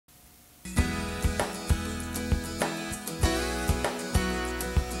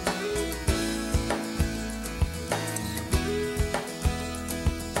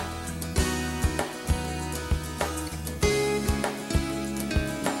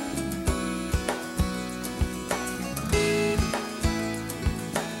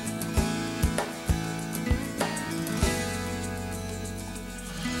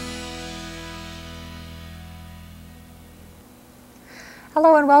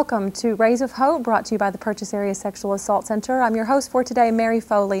Hello and welcome to Rays of Hope, brought to you by the Purchase Area Sexual Assault Center. I'm your host for today, Mary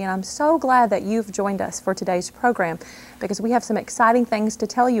Foley, and I'm so glad that you've joined us for today's program because we have some exciting things to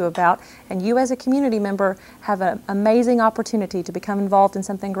tell you about, and you as a community member have an amazing opportunity to become involved in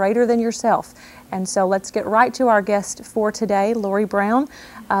something greater than yourself. And so let's get right to our guest for today, Lori Brown,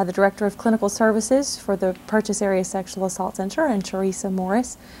 the Director of Clinical Services for the Purchase Area Sexual Assault Center, and Teresa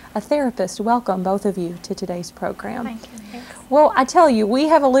Morris, a therapist. Welcome, both of you, to today's program. Thank you. Thanks. Well, I tell you, we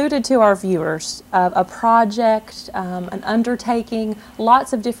have alluded to our viewers a project, an undertaking,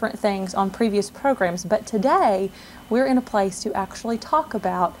 lots of different things on previous programs, but today we're in a place to actually talk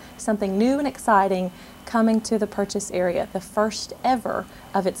about something new and exciting coming to the Purchase area, the first ever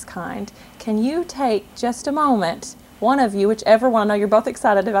of its kind. Can you take just a moment, one of you, whichever one, I know you're both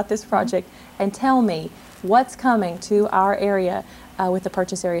excited about this project, and tell me what's coming to our area with the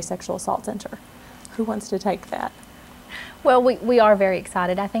Purchase Area Sexual Assault Center? Who wants to take that? Well, we are very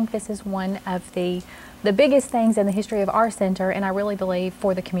excited. I think this is one of the biggest things in the history of our center, and I really believe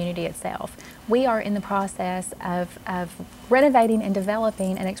for the community itself. We are in the process of renovating and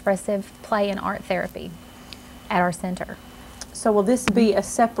developing an expressive play and art therapy at our center. So will this be a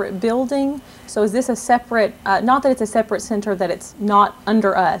separate building? So is this a separate, not that it's a separate center, that it's not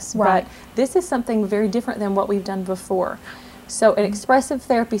under us, right, but this is something very different than what we've done before. So an Expressive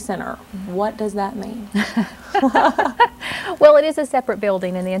Therapy Center, what does that mean? Well, it is a separate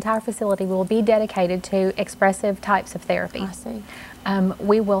building, and the entire facility will be dedicated to expressive types of therapy. I see.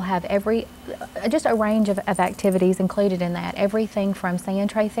 We will have just a range of activities included in that. Everything from sand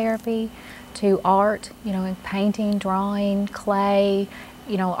tray therapy to art, painting, drawing, clay,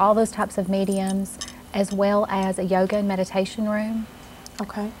 all those types of mediums, as well as a yoga and meditation room.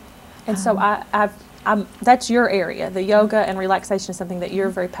 Okay. And so that's your area. The yoga and relaxation is something that you're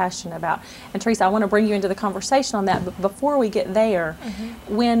very passionate about. And Teresa, I want to bring you into the conversation on that, but before we get there,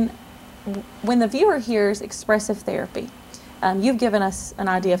 when the viewer hears expressive therapy, you've given us an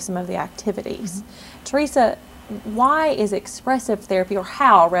idea of some of the activities. Teresa, why is expressive therapy, or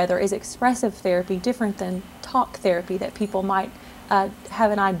how rather, is expressive therapy different than talk therapy that people might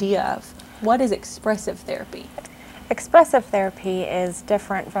have an idea of? What is expressive therapy? Expressive therapy is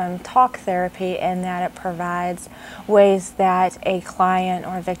different from talk therapy in that it provides ways that a client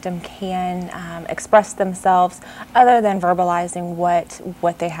or victim can express themselves other than verbalizing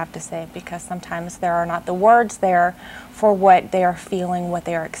what they have to say, because sometimes there are not the words there for what they are feeling, what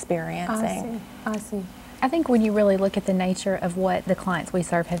they are experiencing. I see. I think when you really look at the nature of what the clients we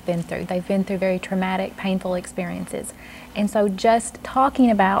serve have been through, they've been through very traumatic, painful experiences. And so just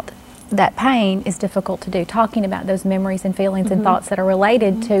talking about that pain is difficult to do. Talking about those memories and feelings and thoughts that are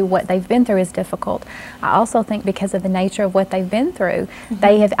related to what they've been through is difficult. I also think because of the nature of what they've been through,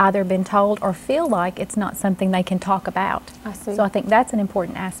 they have either been told or feel like it's not something they can talk about. I see. So I think that's an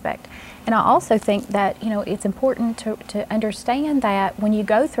important aspect. And I also think that it's important to understand that when you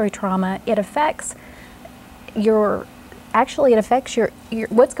go through trauma, it affects your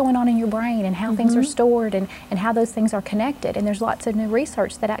what's going on in your brain and how things are stored and how those things are connected. And there's lots of new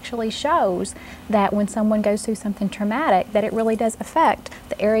research that actually shows that when someone goes through something traumatic, that it really does affect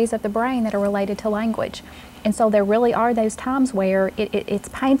the areas of the brain that are related to language. And so there really are those times where it's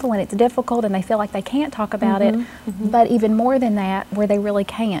painful and it's difficult and they feel like they can't talk about it, but even more than that, where they really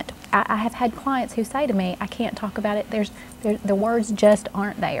can't. I have had clients who say to me, I can't talk about it, the words just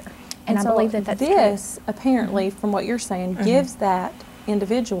aren't there. And I believe that that's this, true. Apparently, from what you're saying, gives that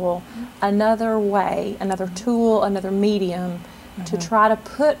individual another way, another tool, another medium to try to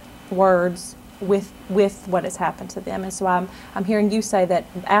put words with what has happened to them. And so I'm hearing you say that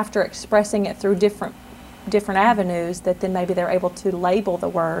after expressing it through different avenues, that then maybe they're able to label the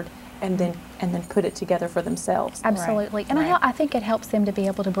word and then put it together for themselves. Absolutely. And I think it helps them to be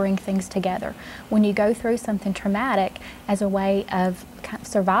able to bring things together. When you go through something traumatic, as a way of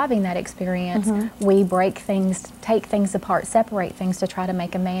surviving that experience, we break things, take things apart, separate things to try to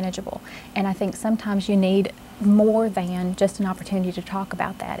make them manageable. And I think sometimes you need more than just an opportunity to talk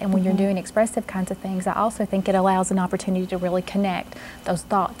about that. And when you're doing expressive kinds of things, I also think it allows an opportunity to really connect those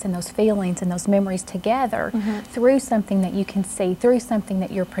thoughts and those feelings and those memories together through something that you can see, through something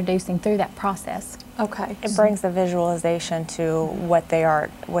that you're producing, through that process. Okay. It brings a visualization to what they are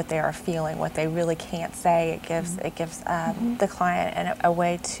feeling, what they really can't say. It gives the client a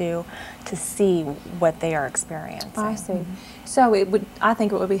way to see what they are experiencing. I see. So I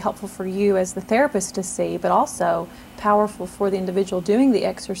think it would be helpful for you as the therapist to see, but also powerful for the individual doing the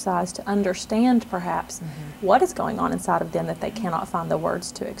exercise to understand perhaps what is going on inside of them that they cannot find the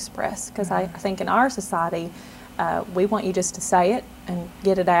words to express. Because I think in our society, we want you just to say it and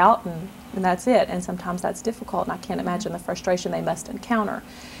get it out, and that's it. And sometimes that's difficult, and I can't imagine the frustration they must encounter.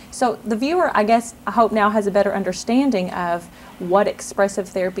 So the viewer, I guess, I hope now has a better understanding of what expressive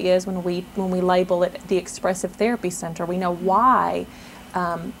therapy is when we label it the Expressive Therapy Center. We know why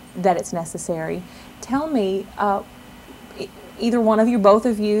that it's necessary. Tell me, either one of you, both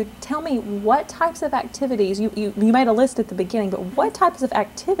of you, tell me what types of activities, you made a list at the beginning, but what types of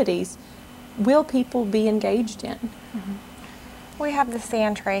activities will people be engaged in? Mm-hmm. We have the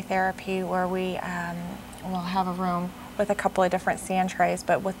sand tray therapy where we will have a room with a couple of different sand trays,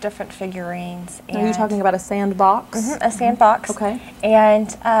 but with different figurines. Are you talking about a sandbox? Mm-hmm, a sandbox. Okay. And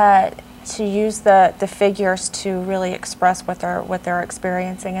to use the figures to really express what they're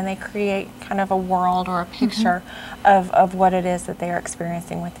experiencing, and they create kind of a world or a picture of what it is that they are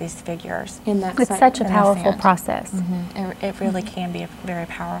experiencing with these figures. It's such a powerful process. Mm-hmm. It really can be very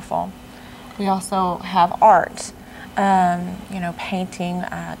powerful. We also have art, painting,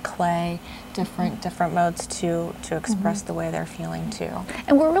 clay, different modes to express the way they're feeling too.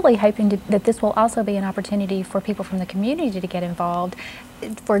 And we're really hoping that this will also be an opportunity for people from the community to get involved.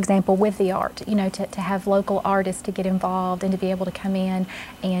 For example, with the art, to have local artists to get involved and to be able to come in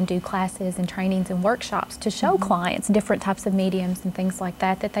and do classes and trainings and workshops to show clients different types of mediums and things like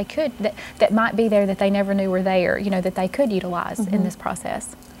that they could, that might be there that they never knew were there, that they could utilize in this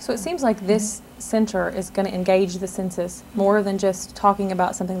process. So it seems like this center is going to engage the senses more than just talking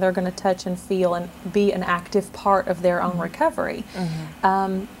about something they're going to touch and feel and be an active part of their own recovery.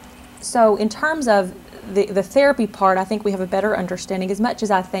 So in terms of the therapy part, I think we have a better understanding, as much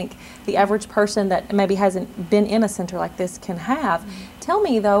as I think the average person that maybe hasn't been in a center like this can have. Tell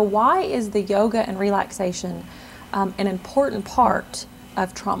me though, why is the yoga and relaxation an important part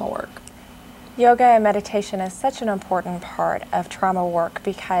of trauma work? Yoga and meditation is such an important part of trauma work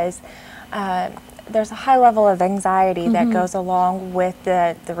because there's a high level of anxiety that goes along with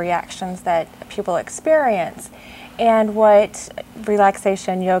the reactions that people experience. And what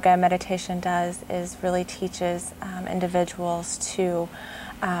relaxation, yoga, and meditation does is really teaches individuals to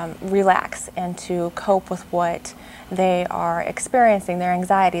relax and to cope with what they are experiencing, their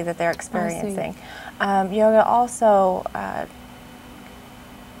anxiety that they're experiencing. Yoga also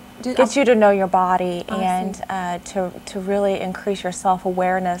gets you to know your body and to really increase your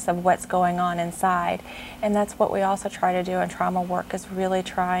self-awareness of what's going on inside. And that's what we also try to do in trauma work, is really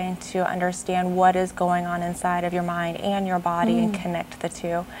trying to understand what is going on inside of your mind and your body and connect the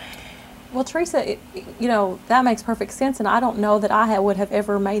two. Well, Teresa, that makes perfect sense, and I don't know that I would have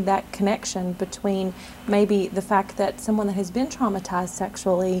ever made that connection between maybe the fact that someone that has been traumatized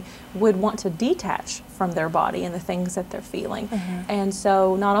sexually would want to detach from their body and the things that they're feeling. And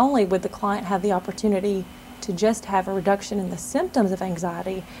so not only would the client have the opportunity to just have a reduction in the symptoms of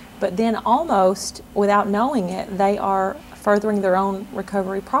anxiety, but then almost without knowing it, they are furthering their own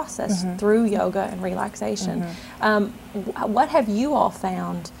recovery process through yoga and relaxation. What have you all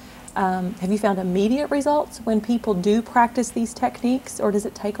found? Have you found immediate results when people do practice these techniques, or does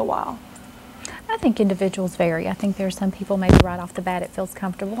it take a while? I think individuals vary. I think there are some people maybe right off the bat it feels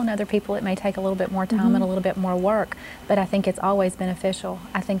comfortable, and other people it may take a little bit more time and a little bit more work, but I think it's always beneficial.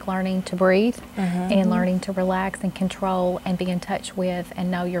 I think learning to breathe and learning to relax and control and be in touch with and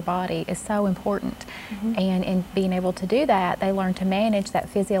know your body is so important. And in being able to do that, they learn to manage that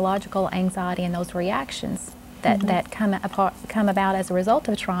physiological anxiety and those reactions that come about as a result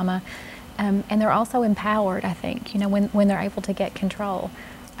of trauma, and they're also empowered, I think, when they're able to get control.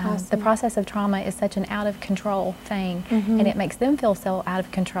 The process of trauma is such an out of control thing, and it makes them feel so out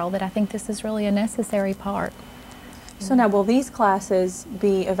of control that I think this is really a necessary part. So now, will these classes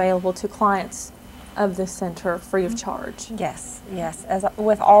be available to clients of this center free of charge? Yes, yes. As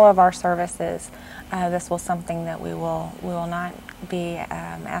with all of our services, this will something that we will not be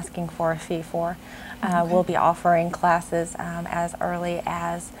asking for a fee for. We'll be offering classes as early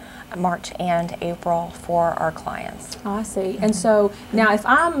as March and April for our clients. Oh, I see. And so now if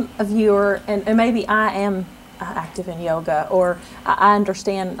I'm a viewer and maybe I am active in yoga, or I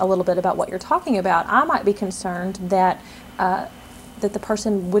understand a little bit about what you're talking about, I might be concerned that that the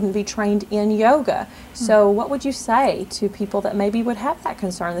person wouldn't be trained in yoga. So what would you say to people that maybe would have that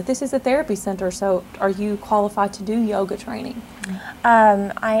concern, that this is a therapy center, so are you qualified to do yoga training?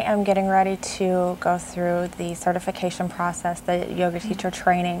 I am getting ready to go through the certification process, the yoga teacher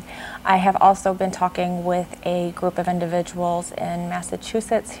training. I have also been talking with a group of individuals in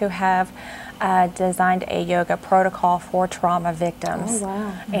Massachusetts who have designed a yoga protocol for trauma victims. Oh,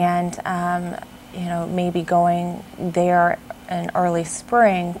 wow. And maybe going there in early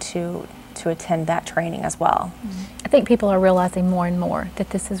spring to attend that training as well. I think people are realizing more and more that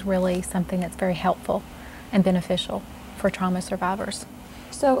this is really something that's very helpful and beneficial for trauma survivors.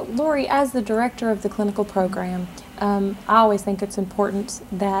 So, Lori, as the director of the clinical program, I always think it's important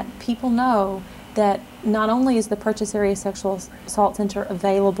that people know that not only is the Purchase Area Sexual Assault Center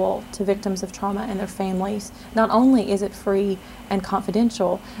available to victims of trauma and their families, not only is it free and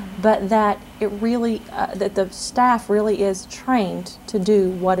confidential, but that it really, that the staff really is trained to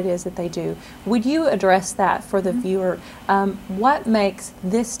do what it is that they do. Would you address that for the viewer? What makes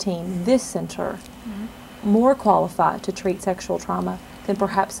this team, this center, more qualified to treat sexual trauma than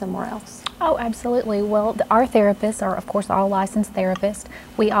perhaps somewhere else? Oh, absolutely. Well, our therapists are, of course, all licensed therapists.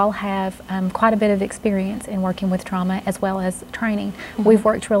 We all have quite a bit of experience in working with trauma as well as training. We've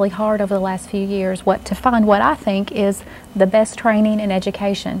worked really hard over the last few years to find what I think is the best training and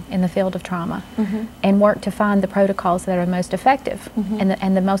education in the field of trauma, and work to find the protocols that are most effective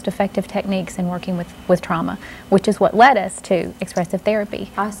and the most effective techniques in working with trauma, which is what led us to expressive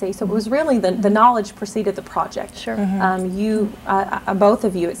therapy. I see. So it was really the knowledge preceded the project. Sure. Both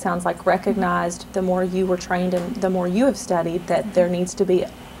of you, it sounds like, recognized the more you were trained and the more you have studied that there needs to be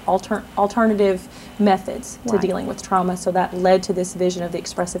alternative methods to dealing with trauma, so that led to this vision of the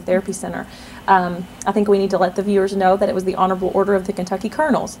Expressive Therapy Center. I think we need to let the viewers know that it was the Honorable Order of the Kentucky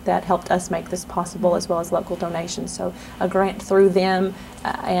Colonels that helped us make this possible, as well as local donations. So a grant through them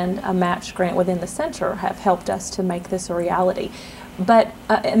and a match grant within the center have helped us to make this a reality. But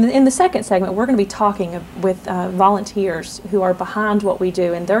in the second segment, we're going to be talking with volunteers who are behind what we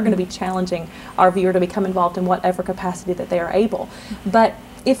do, and they're going to be challenging our viewer to become involved in whatever capacity that they are able. But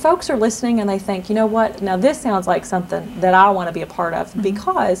if folks are listening and they think, you know what, now this sounds like something that I want to be a part of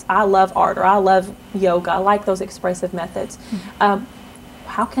because I love art or I love yoga, I like those expressive methods,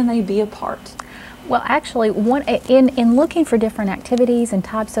 how can they be a part? Well, actually, in looking for different activities and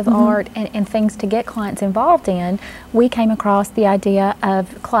types of art and things to get clients involved in, we came across the idea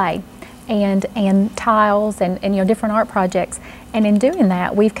of clay and tiles and different art projects. And in doing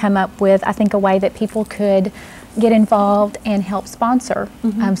that, we've come up with, I think, a way that people could get involved and help sponsor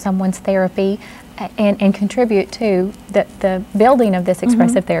someone's therapy and contribute to the building of this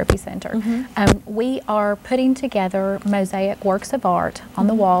Expressive Therapy Center. We are putting together mosaic works of art on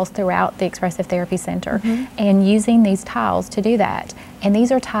the walls throughout the Expressive Therapy Center and using these tiles to do that. And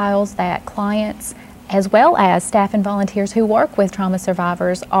these are tiles that clients, as well as staff and volunteers who work with trauma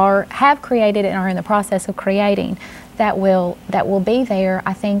survivors, have created and are in the process of creating, that will be there,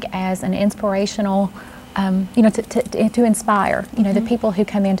 I think, as an inspirational to inspire, the people who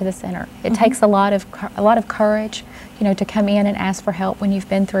come into the center. It takes a lot of courage, to come in and ask for help when you've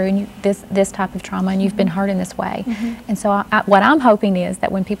been through this type of trauma and you've been hurt in this way. And so what I'm hoping is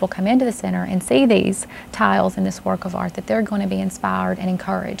that when people come into the center and see these tiles and this work of art, that they're going to be inspired and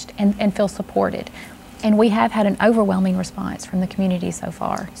encouraged and feel supported. And we have had an overwhelming response from the community so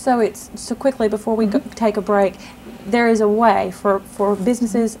far. So quickly before we take a break, there is a way for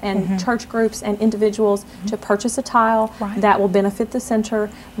businesses and church groups and individuals to purchase a tile that will benefit the center.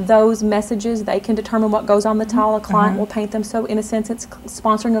 Those messages, they can determine what goes on the tile. A client will paint them. So in a sense, it's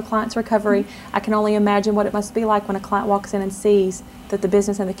sponsoring a client's recovery. I can only imagine what it must be like when a client walks in and sees that the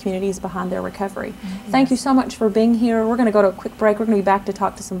business and the community is behind their recovery. Thank you so much for being here. We're going to go to a quick break. We're going to be back to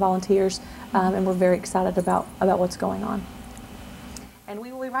talk to some volunteers, and we're very excited about what's going on. And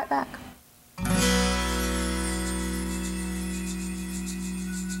we will be right back.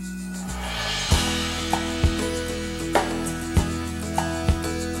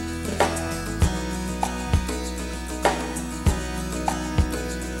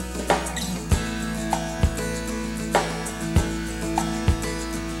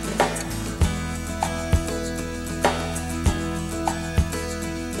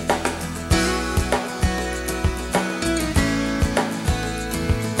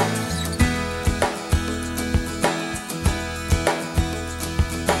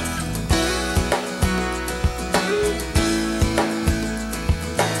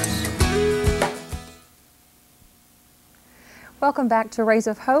 Welcome back to Rays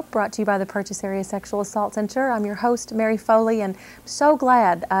of Hope, brought to you by the Purchase Area Sexual Assault Center. I'm your host, Mary Foley, and I'm so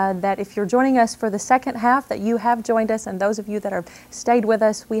glad that if you're joining us for the second half, that you have joined us, and those of you that have stayed with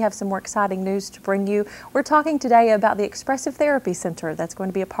us, we have some more exciting news to bring you. We're talking today about the Expressive Therapy Center that's going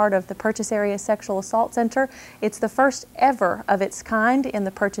to be a part of the Purchase Area Sexual Assault Center. It's the first ever of its kind in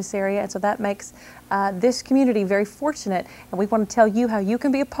the Purchase area, and so that makes this community very fortunate, and we want to tell you how you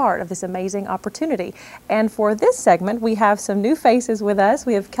can be a part of this amazing opportunity. And for this segment, we have some new faces with us.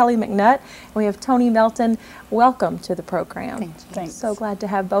 We have Kelly McNutt and we have Toni Melton. Welcome to the program. Thank you. Thanks. So glad to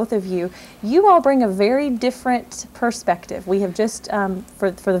have both of you. You all bring a very different perspective. We have just,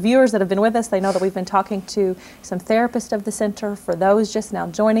 for the viewers that have been with us, they know that we've been talking to some therapists of the center. For those just now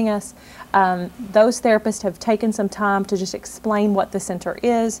joining us, those therapists have taken some time to just explain what the center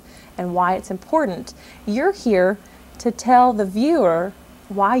is and why it's important. You're here to tell the viewer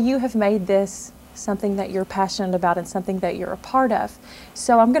why you have made this something that you're passionate about and something that you're a part of.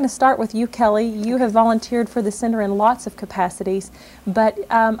 So I'm going to start with you, Kelly. You have volunteered for the center in lots of capacities, but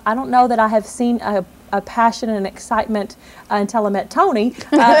I don't know that I have seen a passion and excitement until I met Toni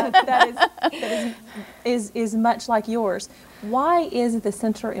that is much like yours. Why is the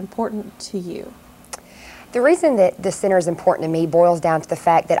center important to you? The reason that the center is important to me boils down to the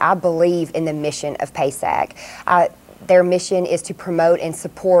fact that I believe in the mission of PASAC. Their mission is to promote and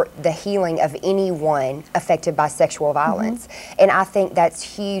support the healing of anyone affected by sexual violence. And I think that's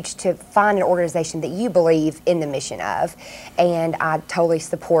huge to find an organization that you believe in the mission of. And I totally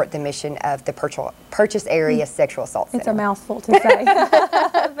support the mission of the Purchase Area Sexual Assault Center. It's a mouthful to say,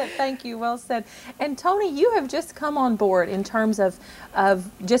 but thank you, well said. And Toni, you have just come on board in terms of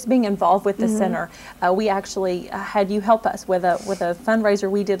just being involved with the center. We actually had you help us with a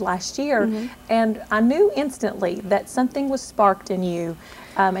fundraiser we did last year, and I knew instantly that something was sparked in you,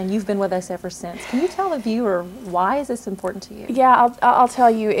 and you've been with us ever since. Can you tell the viewer why is this important to you? Yeah, I'll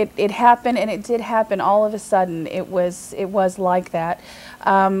tell you, it happened, and it did happen all of a sudden. It was like that.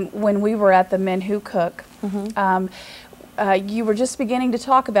 When we were at the Men Who Cook, you were just beginning to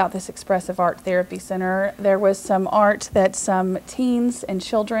talk about this Expressive Art Therapy Center. There was some art that some teens and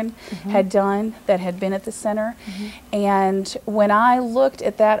children had done that had been at the center. And when I looked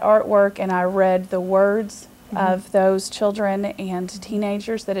at that artwork and I read the words of those children and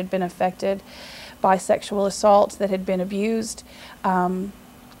teenagers that had been affected by sexual assault, that had been abused,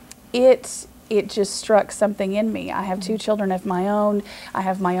 it just struck something in me. I have two children of my own. I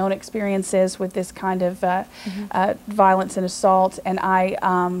have my own experiences with this kind of violence and assault, and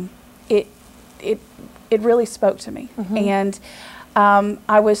it really spoke to me. And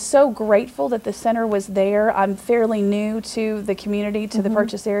I was so grateful that the center was there. I'm fairly new to the community, to the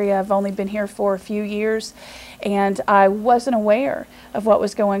Purchase area. I've only been here for a few years, and I wasn't aware of what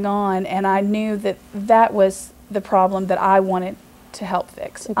was going on, and I knew that that was the problem that I wanted to help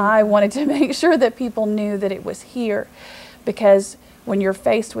fix. I wanted to make sure that people knew that it was here, because when you're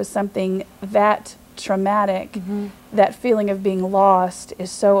faced with something that traumatic, that feeling of being lost is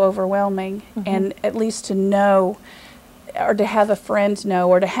so overwhelming, and at least to know, or to have a friend know,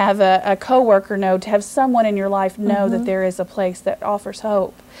 or to have a coworker know, to have someone in your life know that there is a place that offers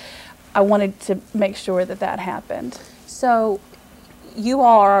hope. I wanted to make sure that that happened. So you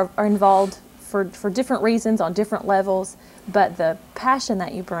all are involved for different reasons on different levels, but the passion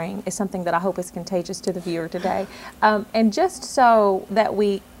that you bring is something that I hope is contagious to the viewer today. And just so that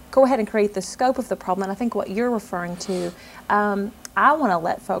we go ahead and create the scope of the problem, and I think what you're referring to, I want to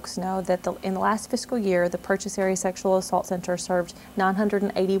let folks know that in the last fiscal year, the Purchase Area Sexual Assault Center served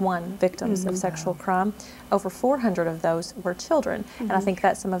 981 victims of sexual crime. Over 400 of those were children, and I think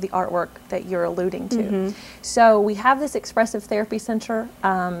that's some of the artwork that you're alluding to. So we have this Expressive Therapy Center.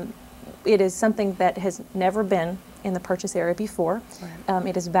 It is something that has never been in the Purchase area before.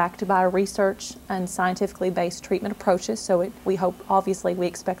 It is backed by research and scientifically based treatment approaches, so we hope, obviously, we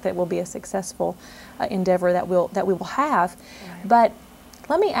expect that it will be a successful endeavor that we will have. But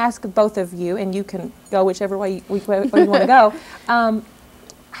let me ask both of you, and you can go whichever way you want to go.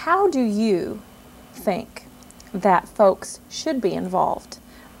 How do you think that folks should be involved?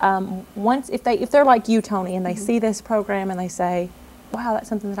 If they're like you, Toni, and they see this program and they say, wow, that's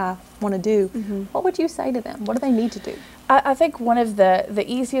something that I want to do, what would you say to them? What do they need to do? I think one of the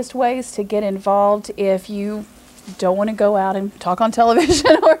easiest ways to get involved, if you don't want to go out and talk on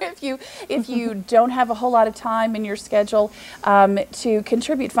television, or if you don't have a whole lot of time in your schedule to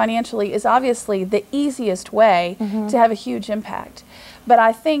contribute financially, is obviously the easiest way to have a huge impact. But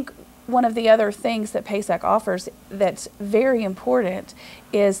I think one of the other things that PASAC offers that's very important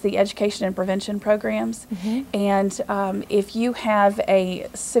is the education and prevention programs. And if you have a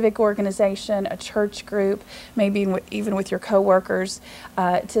civic organization, a church group, maybe even with your coworkers,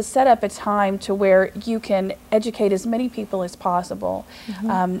 to set up a time to where you can educate as many people as possible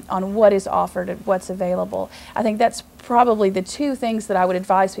on what is offered and what's available. I think that's probably the two things that I would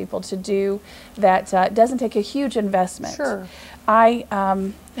advise people to do that doesn't take a huge investment. Sure. I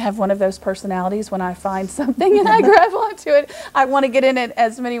have one of those personalities. When I find something and I grab onto it, I want to get in it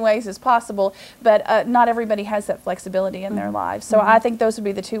as many ways as possible, but not everybody has that flexibility in their lives. So I think those would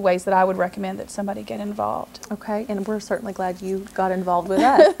be the two ways that I would recommend that somebody get involved. Okay, and we're certainly glad you got involved with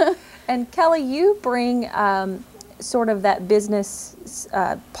us. And Kelly, you bring sort of that business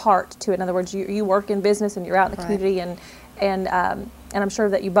part to it. In other words, you work in business and you're out in the community, and I'm sure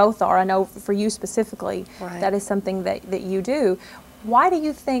that you both are. I know for you specifically, that is something that you do. Why do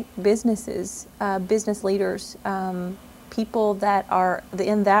you think businesses, business leaders, people that are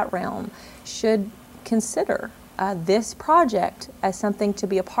in that realm should consider this project as something to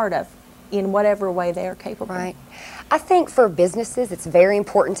be a part of in whatever way they are capable? Right. I think for businesses, it's very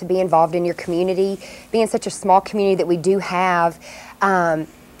important to be involved in your community. Being such a small community that we do have,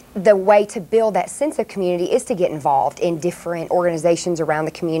 the way to build that sense of community is to get involved in different organizations around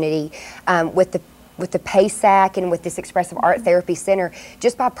the community. With the PASAC and with this Expressive Art Therapy Center,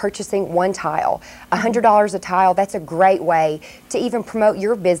 just by purchasing one tile, $100 a tile, that's a great way to even promote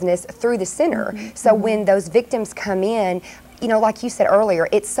your business through the center. So when those victims come in, you know, like you said earlier,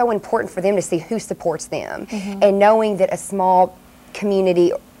 it's so important for them to see who supports them. And knowing that a small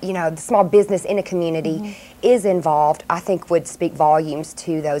community, you know, the small business in a community is involved, I think would speak volumes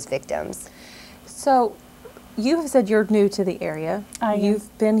to those victims. So you have said you're new to the area.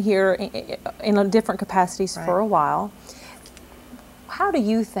 You've been here in different capacities for a while. How do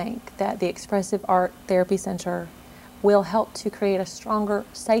you think that the Expressive Art Therapy Center will help to create a stronger,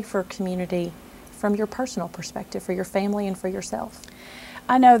 safer community from your personal perspective, for your family and for yourself?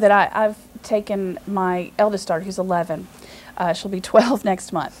 I know that I've taken my eldest daughter, who's 11. She'll be 12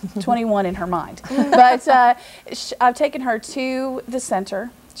 next month, 21 in her mind. But I've taken her to the center.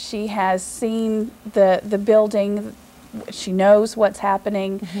 She has seen the building. She knows what's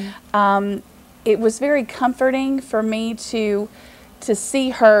happening. It was very comforting for me to see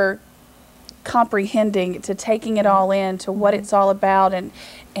her comprehending, to taking it all in, to what it's all about,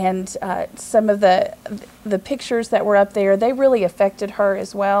 and some of the pictures that were up there, they really affected her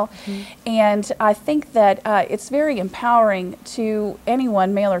as well. And I think that it's very empowering to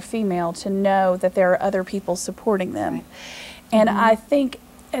anyone, male or female, to know that there are other people supporting them. And I think,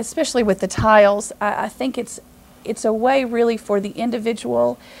 especially with the tiles, I think it's a way really for the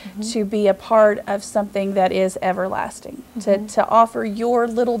individual to be a part of something that is everlasting, to offer your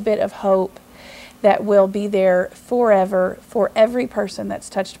little bit of hope that will be there forever for every person that's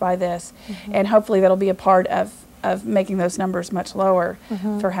touched by this. And hopefully that'll be a part of making those numbers much lower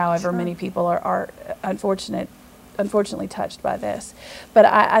for however many people are unfortunately touched by this. But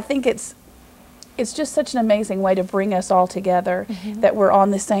I think it's just such an amazing way to bring us all together, that we're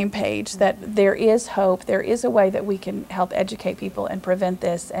on the same page, that there is hope, there is a way that we can help educate people and prevent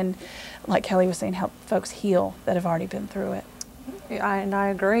this, and like Kelly was saying, help folks heal that have already been through it. And I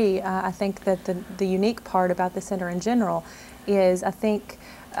agree. I think that the unique part about the center in general is, I think,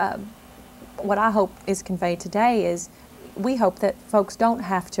 what I hope is conveyed today is we hope that folks don't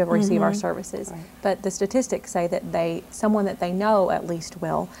have to receive our services, but the statistics say that someone that they know at least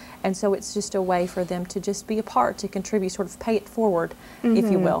will, and so it's just a way for them to just be a part, to contribute, sort of pay it forward, if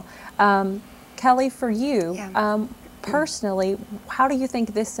you will. Kelly, for you, personally, how do you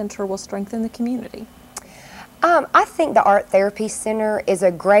think this center will strengthen the community? I think the Art Therapy Center is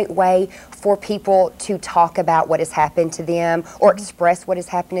a great way for people to talk about what has happened to them or express what has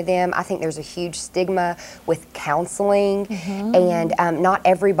happened to them. I think there's a huge stigma with counseling, and not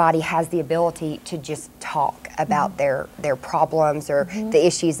everybody has the ability to just talk about their problems or the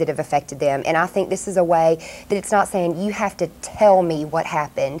issues that have affected them. And I think this is a way that it's not saying you have to tell me what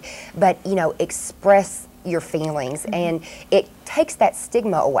happened, but, you know, express your feelings, and it takes that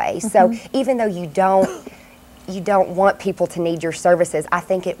stigma away. So even though you don't want people to need your services, I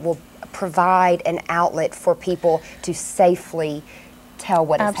think it will provide an outlet for people to safely tell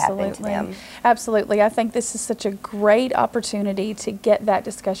what has happened to them. Absolutely. I think this is such a great opportunity to get that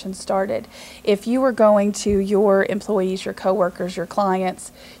discussion started. If you were going to your employees, your coworkers, your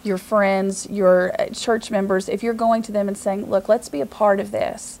clients, your friends, your church members, if you're going to them and saying, look, let's be a part of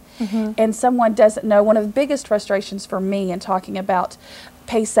this, and someone doesn't know, one of the biggest frustrations for me in talking about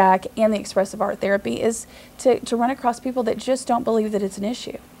PASAC and the Expressive Art Therapy is to run across people that just don't believe that it's an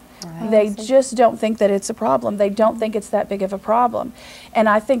issue. They just don't think that it's a problem. They don't think it's that big of a problem. And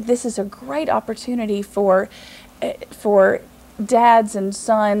I think this is a great opportunity for dads and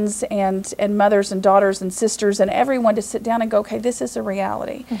sons and mothers and daughters and sisters and everyone to sit down and go, okay, this is a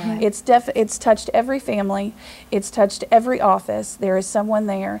reality. It's touched every family. It's touched every office. There is someone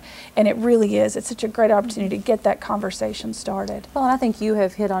there, and it really is. It's such a great opportunity to get that conversation started. Well, and I think you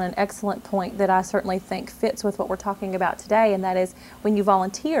have hit on an excellent point that I certainly think fits with what we're talking about today, and that is when you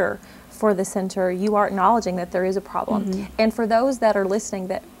volunteer for the center, you are acknowledging that there is a problem. And for those that are listening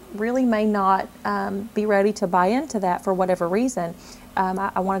that really may not be ready to buy into that for whatever reason,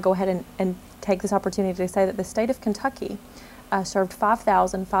 I want to go ahead and take this opportunity to say that the state of Kentucky served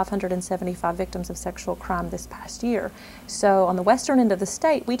 5,575 victims of sexual crime this past year. So on the western end of the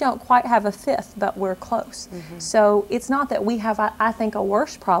state, we don't quite have a fifth, but we're close. So it's not that we have, I think, a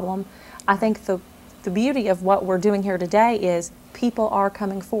worse problem. I think the beauty of what we're doing here today is people are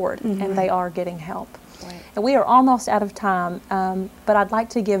coming forward and they are getting help. Right. And we are almost out of time, but I'd like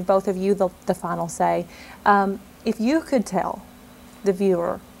to give both of you the final say. If you could tell the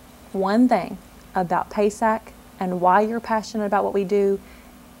viewer one thing about PASAC and why you're passionate about what we do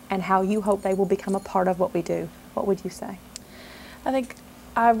and how you hope they will become a part of what we do, what would you say? I think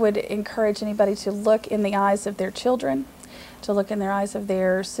I would encourage anybody to look in the eyes of their children, to look in their eyes of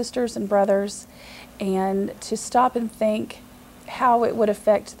their sisters and brothers, and to stop and think how it would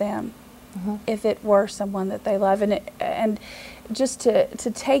affect them if it were someone that they love, and just to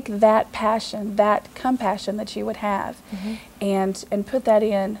take that passion, that compassion that you would have, and put that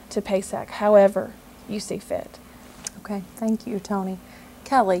in to PASAC however you see fit. Okay, thank you, Toni.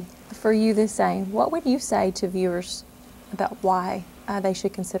 Kelly, for you the same, what would you say to viewers about why they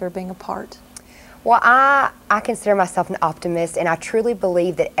should consider being a part? Well, I consider myself an optimist, and I truly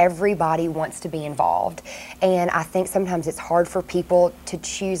believe that everybody wants to be involved. And I think sometimes it's hard for people to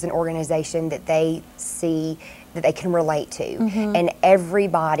choose an organization that they see that they can relate to. And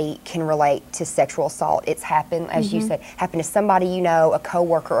everybody can relate to sexual assault. It's happened, as you said, happened to somebody you know, a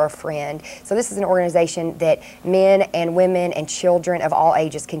coworker or a friend. So this is an organization that men and women and children of all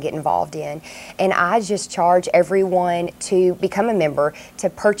ages can get involved in. And I just charge everyone to become a member, to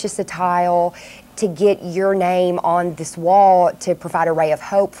purchase a tile, to get your name on this wall to provide a ray of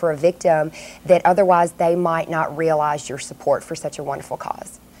hope for a victim that otherwise they might not realize your support for such a wonderful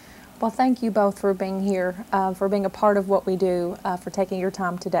cause. Well, thank you both for being here, for being a part of what we do, for taking your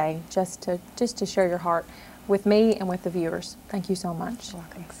time today just to share your heart with me and with the viewers. Thank you so much. You're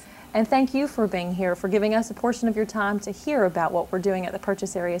welcome. And thank you for being here, for giving us a portion of your time to hear about what we're doing at the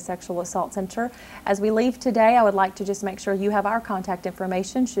Purchase Area Sexual Assault Center. As we leave today, I would like to just make sure you have our contact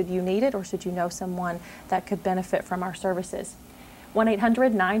information should you need it or should you know someone that could benefit from our services.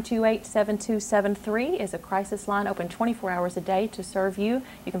 1-800-928-7273 is a crisis line open 24 hours a day to serve you.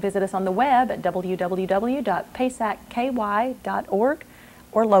 You can visit us on the web at www.pasacky.org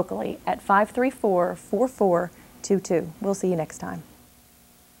or locally at 534-4422. We'll see you next time.